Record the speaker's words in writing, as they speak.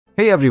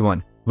Hey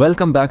everyone,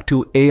 welcome back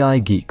to AI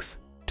Geeks.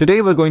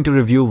 Today we're going to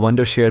review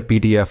Wondershare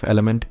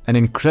PDFelement, an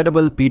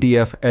incredible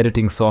PDF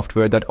editing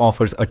software that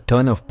offers a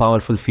ton of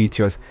powerful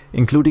features,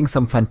 including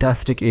some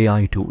fantastic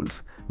AI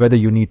tools. Whether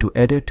you need to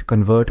edit,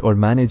 convert, or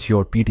manage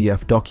your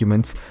PDF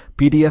documents,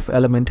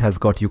 PDFelement has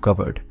got you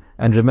covered.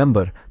 And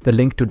remember, the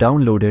link to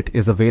download it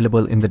is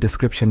available in the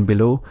description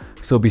below,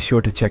 so be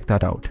sure to check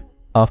that out.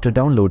 After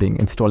downloading,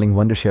 installing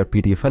Wondershare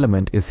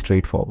PDFelement is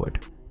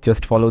straightforward.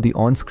 Just follow the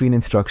on-screen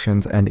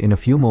instructions and in a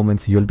few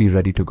moments you'll be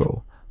ready to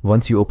go.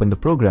 Once you open the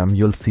program,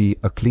 you'll see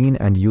a clean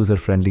and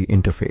user-friendly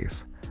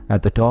interface.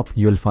 At the top,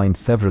 you'll find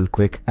several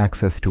quick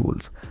access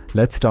tools.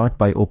 Let's start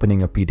by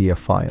opening a PDF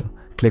file.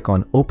 Click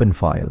on Open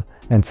File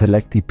and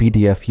select the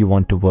PDF you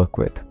want to work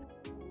with.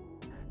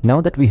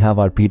 Now that we have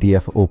our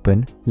PDF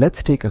open,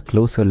 let's take a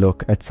closer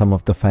look at some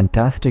of the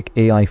fantastic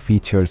AI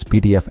features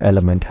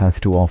PDFelement has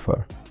to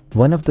offer.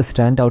 One of the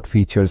standout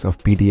features of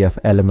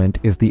PDFelement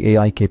is the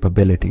AI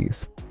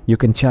capabilities. You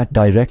can chat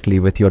directly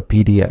with your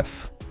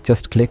PDF.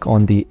 Just click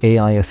on the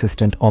AI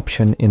Assistant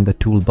option in the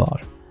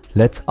toolbar.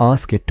 Let's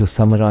ask it to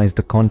summarize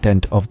the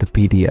content of the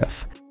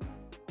PDF.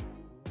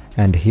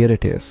 And here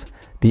it is.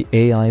 The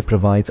AI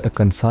provides a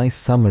concise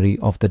summary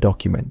of the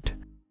document.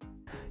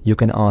 You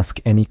can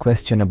ask any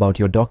question about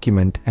your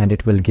document and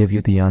it will give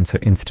you the answer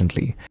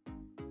instantly.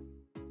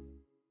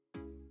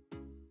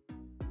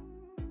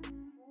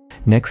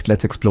 Next,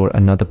 let's explore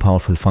another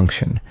powerful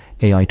function,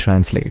 AI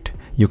Translate.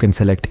 You can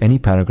select any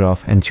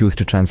paragraph and choose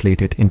to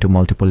translate it into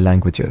multiple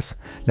languages.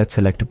 Let's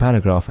select a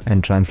paragraph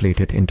and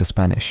translate it into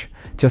Spanish.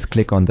 Just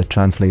click on the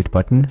Translate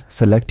button,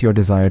 select your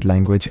desired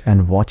language,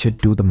 and watch it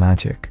do the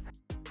magic.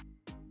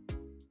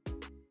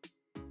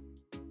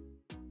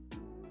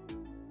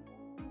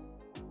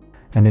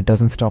 And it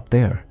doesn't stop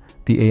there.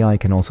 The AI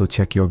can also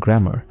check your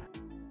grammar.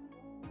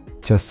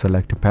 Just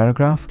select a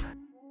paragraph,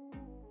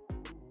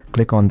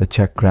 click on the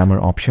Check Grammar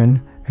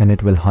option, and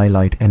it will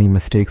highlight any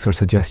mistakes or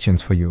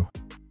suggestions for you.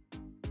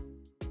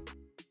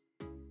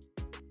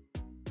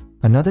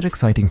 Another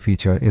exciting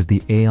feature is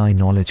the AI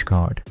Knowledge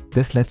Card.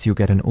 This lets you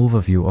get an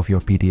overview of your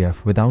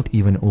PDF without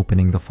even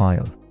opening the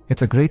file.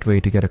 It's a great way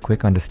to get a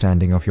quick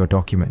understanding of your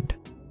document.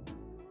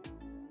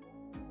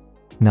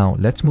 Now,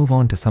 let's move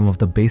on to some of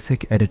the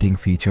basic editing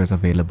features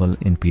available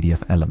in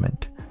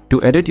PDFelement.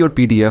 To edit your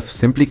PDF,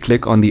 simply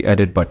click on the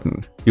Edit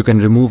button. You can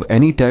remove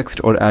any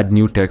text or add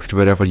new text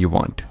wherever you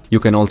want. You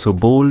can also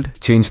bold,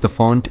 change the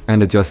font,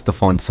 and adjust the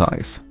font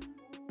size.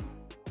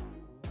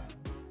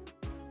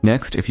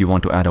 Next, if you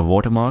want to add a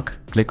watermark,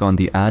 click on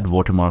the Add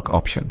Watermark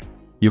option.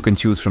 You can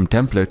choose from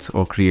templates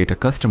or create a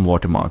custom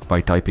watermark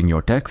by typing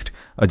your text,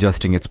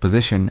 adjusting its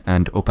position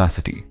and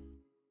opacity.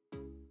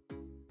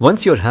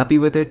 Once you're happy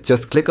with it,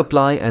 just click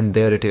Apply and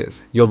there it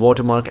is, your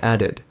watermark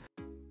added.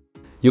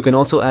 You can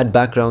also add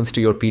backgrounds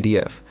to your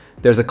PDF.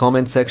 There's a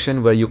comment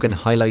section where you can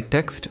highlight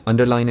text,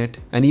 underline it,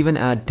 and even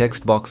add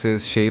text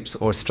boxes, shapes,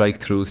 or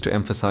strike-throughs to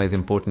emphasize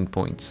important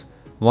points.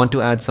 Want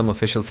to add some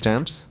official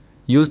stamps?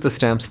 Use the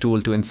Stamps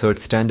tool to insert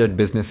standard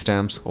business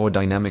stamps or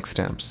dynamic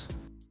stamps.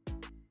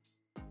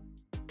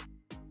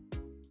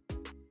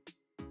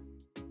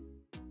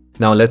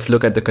 Now let's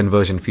look at the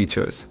conversion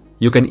features.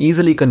 You can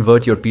easily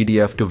convert your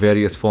PDF to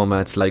various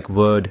formats like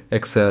Word,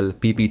 Excel,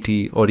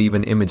 PPT, or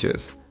even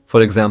images. For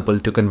example,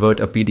 to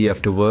convert a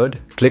PDF to Word,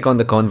 click on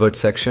the Convert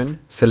section,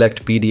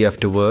 select PDF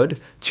to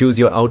Word, choose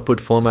your output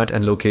format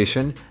and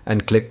location,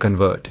 and click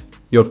Convert.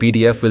 Your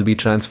PDF will be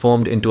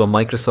transformed into a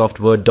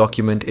Microsoft Word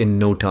document in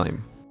no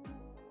time.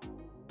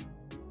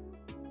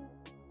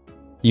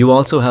 You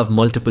also have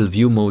multiple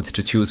view modes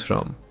to choose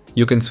from.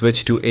 You can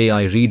switch to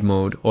AI Read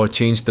mode or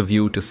change the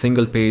view to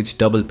single page,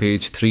 double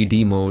page,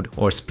 3D mode,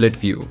 or split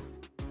view.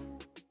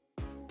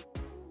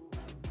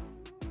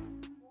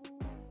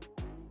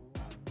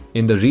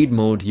 In the Read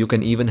mode, you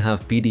can even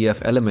have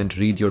PDFelement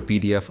read your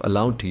PDF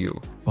aloud to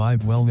you.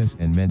 5. Wellness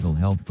and mental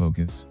health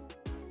focus.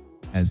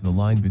 As the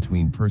line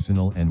between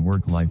personal and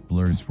work life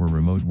blurs for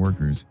remote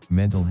workers,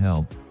 mental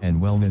health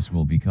and wellness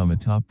will become a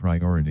top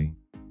priority.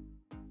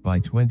 By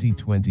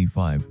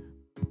 2025.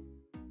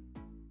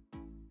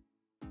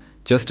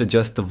 Just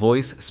adjust the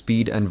voice,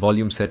 speed, and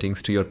volume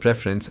settings to your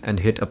preference and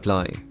hit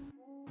Apply.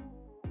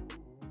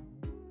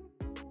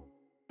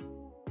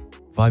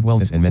 5.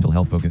 Wellness and mental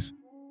health focus.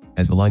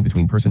 As the line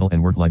between personal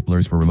and work life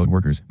blurs for remote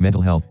workers,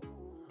 mental health.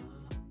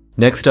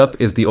 Next up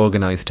is the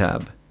Organize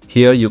tab.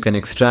 Here you can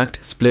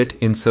extract, split,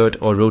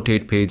 insert, or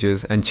rotate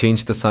pages and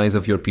change the size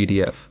of your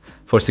PDF.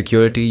 For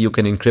security, you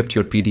can encrypt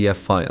your PDF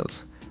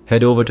files.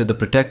 Head over to the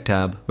Protect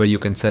tab where you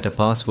can set a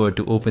password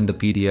to open the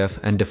PDF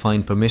and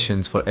define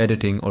permissions for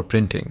editing or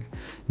printing.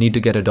 Need to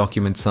get a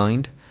document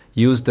signed?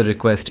 Use the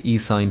Request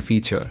e-sign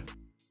feature.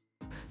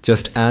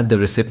 Just add the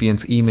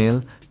recipient's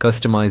email,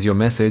 customize your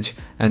message,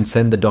 and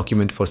send the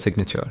document for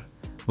signature.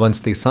 Once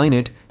they sign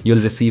it,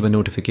 you'll receive a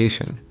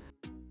notification.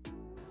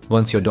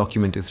 Once your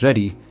document is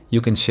ready,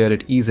 you can share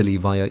it easily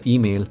via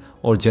email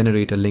or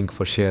generate a link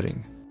for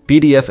sharing.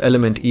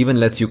 PDFelement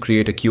even lets you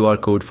create a QR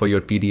code for your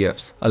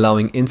PDFs,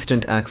 allowing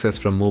instant access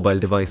from mobile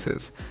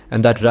devices.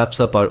 And that wraps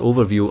up our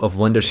overview of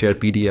Wondershare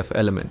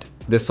PDFelement.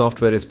 This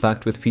software is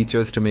packed with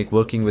features to make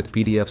working with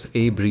PDFs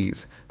a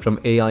breeze,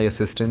 from AI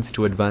assistance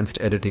to advanced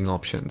editing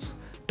options.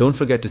 Don't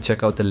forget to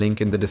check out the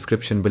link in the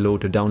description below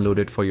to download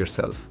it for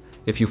yourself.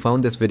 If you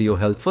found this video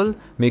helpful,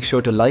 make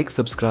sure to like,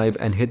 subscribe,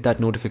 and hit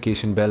that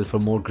notification bell for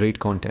more great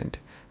content.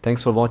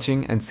 Thanks for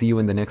watching and see you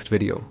in the next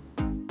video.